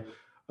idea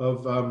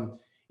of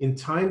in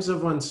times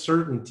of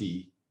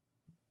uncertainty,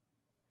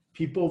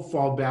 people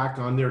fall back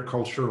on their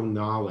cultural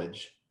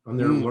knowledge, on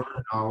their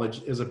learned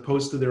knowledge, as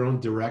opposed to their own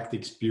direct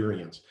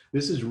experience.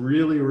 This is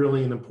really,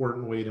 really an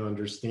important way to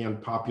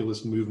understand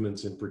populist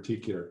movements in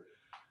particular.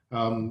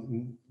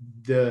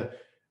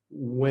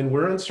 When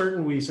we're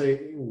uncertain, we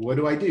say, what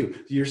do I do?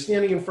 You're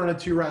standing in front of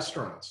 2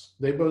 restaurants.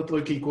 They both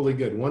look equally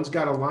good. One's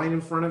got a line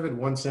in front of it,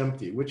 one's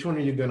empty. Which one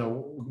are you going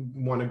to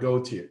want to go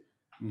to?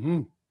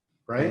 Mm-hmm.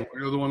 Right?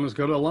 You're the one that's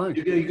got a line.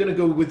 You're going to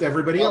go with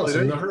everybody else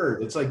in the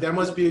herd. It's like, that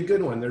must be a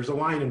good one. There's a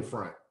line in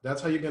front.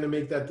 That's how you're going to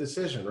make that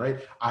decision, right?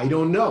 I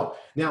don't know.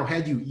 Now,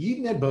 had you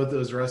eaten at both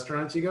those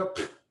restaurants, you go,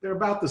 they're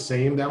about the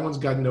same. That one's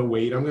got no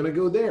weight. I'm going to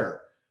go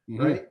there,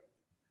 right?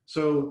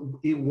 So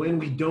when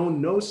we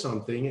don't know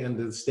something, and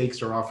the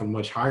stakes are often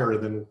much higher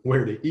than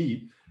where to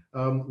eat,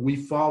 we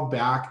fall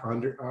back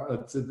under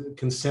to the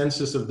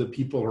consensus of the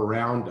people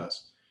around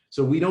us.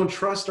 So we don't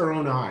trust our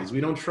own eyes.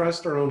 We don't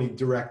trust our own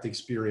direct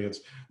experience.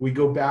 We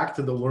go back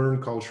to the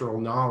learned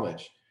cultural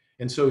knowledge.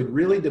 And so it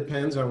really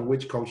depends on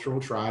which cultural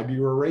tribe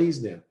you were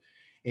raised in.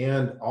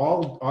 And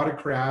all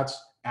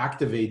autocrats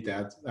activate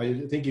that.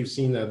 I think you've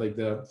seen that, like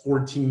the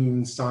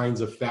 14 signs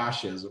of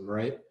fascism,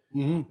 right?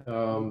 You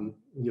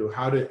know,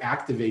 how to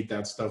activate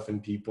that stuff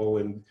in people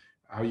and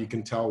how you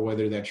can tell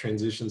whether that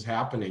transition's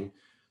happening.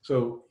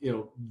 So, you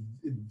know,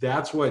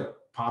 that's what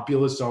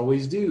populists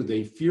always do.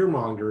 They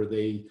fearmonger.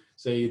 They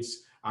say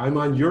I'm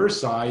on your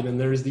side and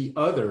there's the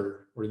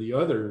other or the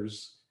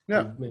others,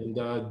 and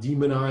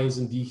demonize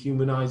and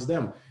dehumanize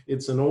them.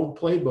 It's an old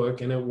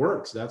playbook and it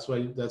works. That's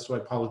why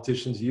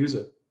politicians use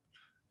it.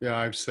 Yeah,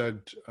 I've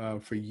said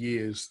for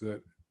years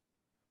that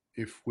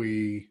if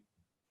we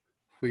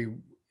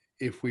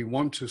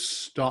want to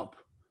stop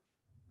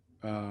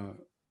the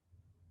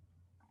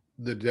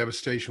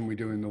devastation we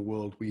do in the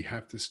world, we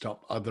have to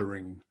stop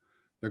othering.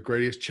 The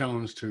greatest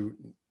challenge to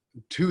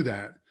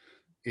that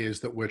is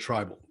that we're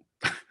tribal.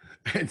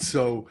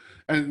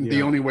 And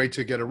the only way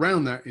to get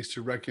around that is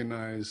to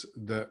recognize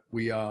that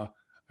we are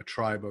a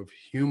tribe of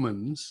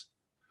humans.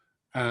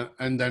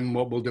 And then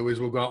what we'll do is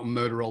we'll go out and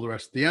murder all the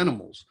rest of the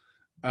animals.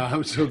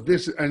 So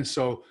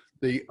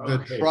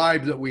the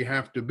tribe that we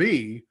have to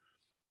be,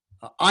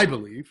 I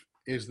believe,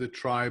 is the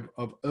tribe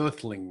of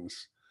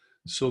earthlings.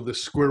 So the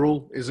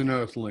squirrel is an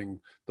earthling,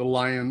 the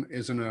lion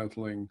is an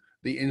earthling,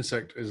 the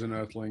insect is an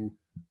earthling.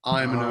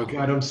 I'm an earthling.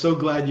 God, I'm so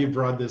glad you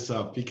brought this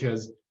up,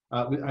 because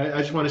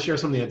I just want to share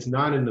something that's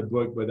not in the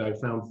book, but I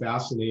found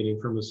fascinating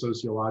from a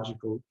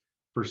sociological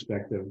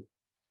perspective.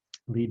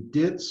 They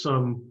did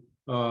some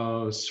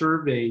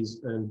surveys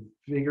and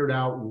figured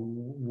out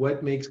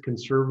what makes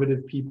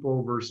conservative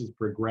people versus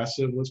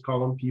progressive, let's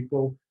call them,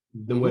 people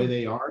the way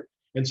they are.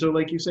 And so,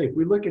 like you say, if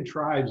we look at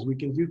tribes, we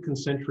can do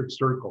concentric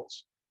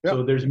circles. Yep.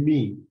 So there's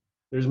me,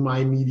 there's my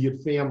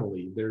immediate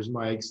family, there's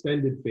my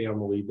extended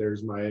family,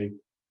 there's my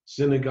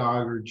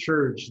synagogue or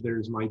church,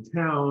 there's my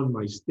town,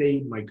 my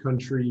state, my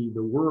country,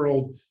 the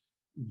world,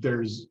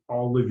 there's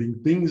all living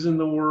things in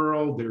the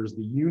world, there's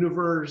the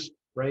universe,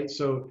 right?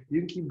 So you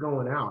can keep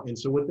going out. And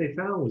so what they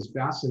found was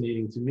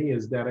fascinating to me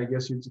is that, I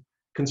guess it's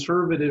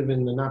conservative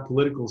in the not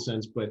political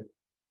sense, but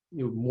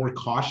more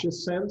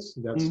cautious sense.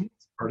 That's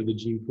part of the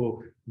gene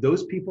pool.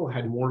 Those people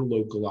had more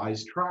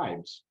localized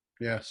tribes.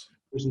 Yes.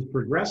 Versus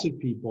progressive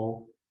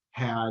people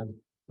had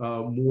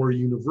more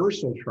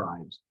universal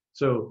tribes.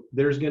 So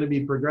there's going to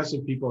be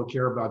progressive people who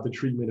care about the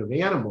treatment of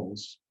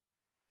animals,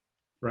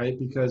 right?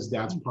 Because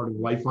that's part of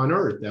life on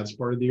Earth. That's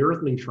part of the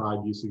earthling tribe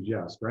you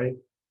suggest, right?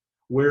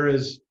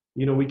 Whereas,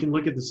 we can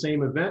look at the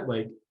same event,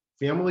 like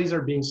families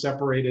are being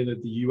separated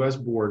at the US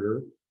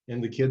border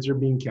and the kids are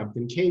being kept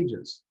in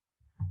cages.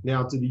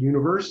 Now, to the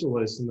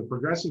universalists and the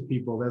progressive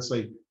people,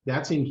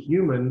 that's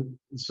inhuman.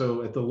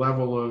 So at the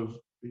level of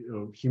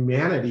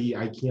humanity,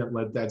 I can't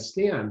let that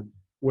stand.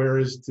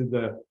 Whereas to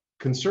the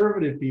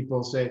conservative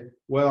people say,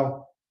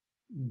 well,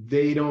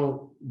 they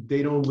don't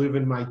live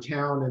in my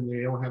town and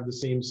they don't have the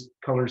same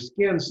color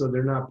skin, so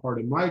they're not part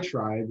of my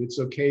tribe. It's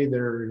okay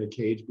they're in a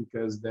cage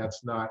because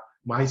that's not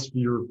my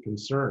sphere of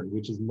concern,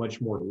 which is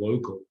much more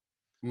local.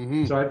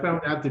 So I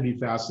found that to be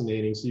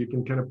fascinating. So you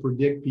can kind of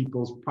predict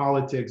people's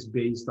politics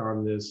based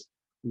on this,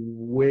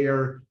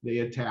 where they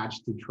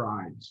attach to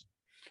tribes.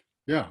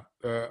 Yeah.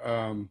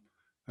 And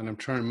I'm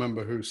trying to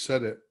remember who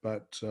said it,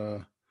 but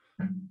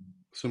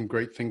some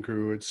great thinker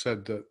who had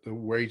said that the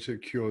way to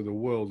cure the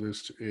world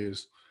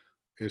is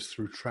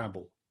through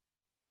travel.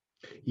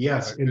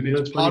 Yes. And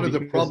it's part of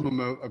the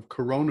problem of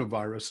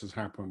coronavirus has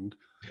happened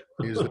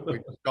is that we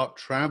stop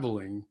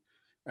traveling,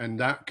 and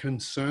that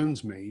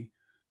concerns me,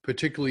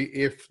 particularly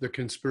if the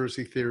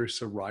conspiracy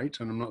theorists are right,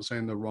 and I'm not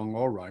saying they're wrong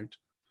or right,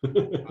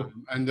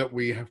 and that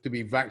we have to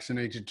be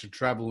vaccinated to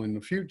travel in the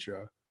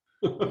future.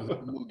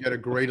 We'll get a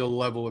greater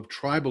level of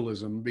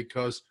tribalism,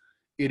 because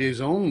it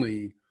is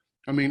only,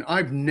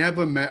 I've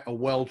never met a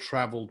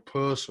well-traveled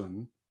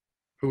person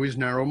who is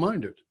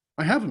narrow-minded.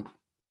 I haven't.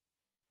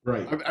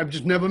 Right. I've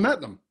just never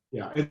met them.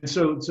 Yeah. And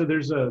so there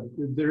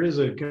is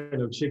a kind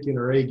of chicken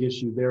or egg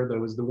issue there,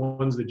 though, is the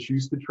ones that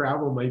choose to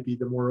travel might be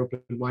the more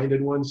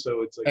open-minded ones.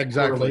 So it's like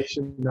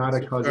correlation, not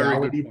a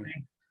causality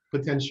thing,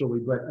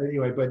 potentially. But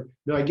anyway,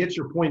 no, I get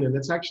your point. And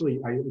that's actually,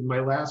 my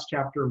last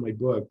chapter of my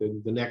book,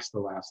 the next to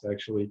last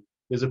actually,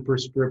 is a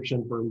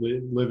prescription for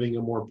living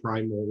a more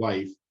primal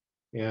life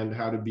and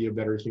how to be a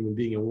better human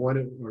being. And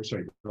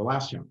the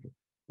last chapter,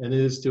 and it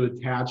is to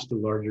attach to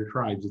larger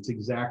tribes. It's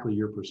exactly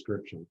your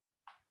prescription.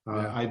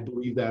 I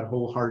believe that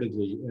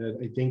wholeheartedly.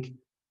 I think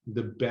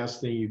the best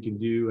thing you can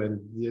do, and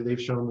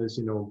they've shown this,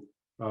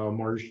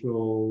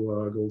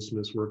 Marshall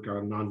Goldsmith's work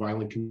on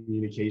nonviolent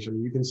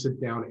communication. You can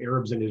sit down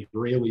Arabs and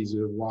Israelis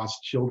who have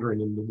lost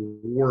children in the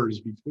wars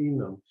between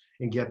them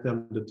and get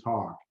them to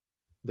talk.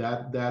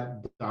 That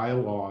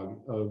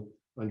dialogue of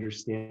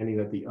understanding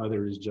that the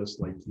other is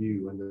just like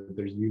you, and that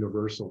there's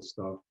universal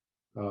stuff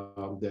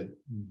that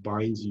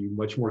binds you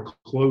much more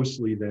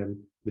closely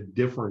than the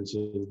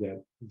differences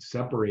that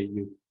separate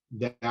you.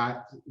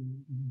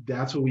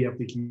 That's what we have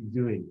to keep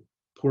doing,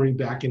 pouring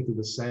back into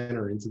the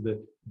center, into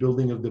the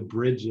building of the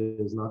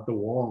bridges, not the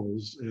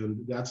walls. And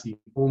that's the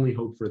only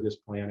hope for this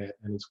planet,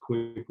 and it's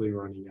quickly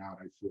running out,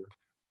 I fear.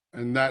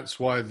 And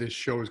that's why this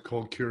show is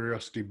called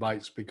Curiosity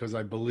Bites, because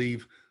I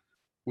believe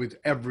with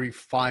every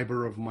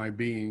fiber of my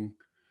being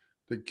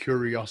that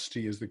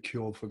curiosity is the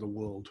cure for the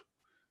world.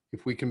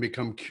 If we can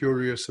become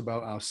curious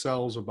about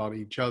ourselves, about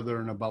each other,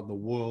 and about the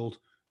world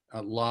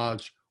at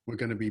large, we're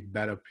going to be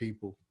better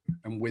people.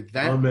 And with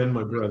that, amen,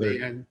 my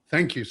brother.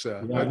 Thank you,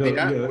 sir. We're at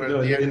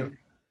the end of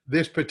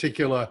this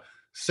particular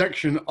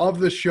section of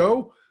the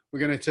show. We're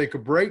going to take a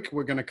break.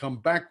 We're going to come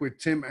back with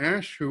Tim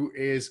Ash, who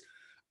is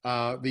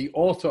the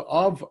author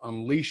of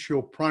Unleash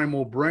Your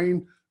Primal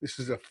Brain. This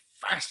is a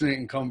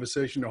fascinating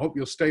conversation. I hope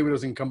you'll stay with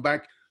us and come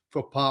back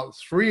for part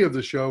 3 of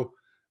the show,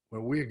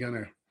 where we're going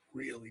to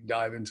really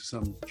dive into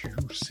some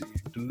juicy,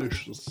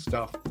 delicious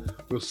stuff.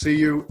 We'll see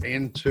you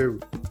in 2.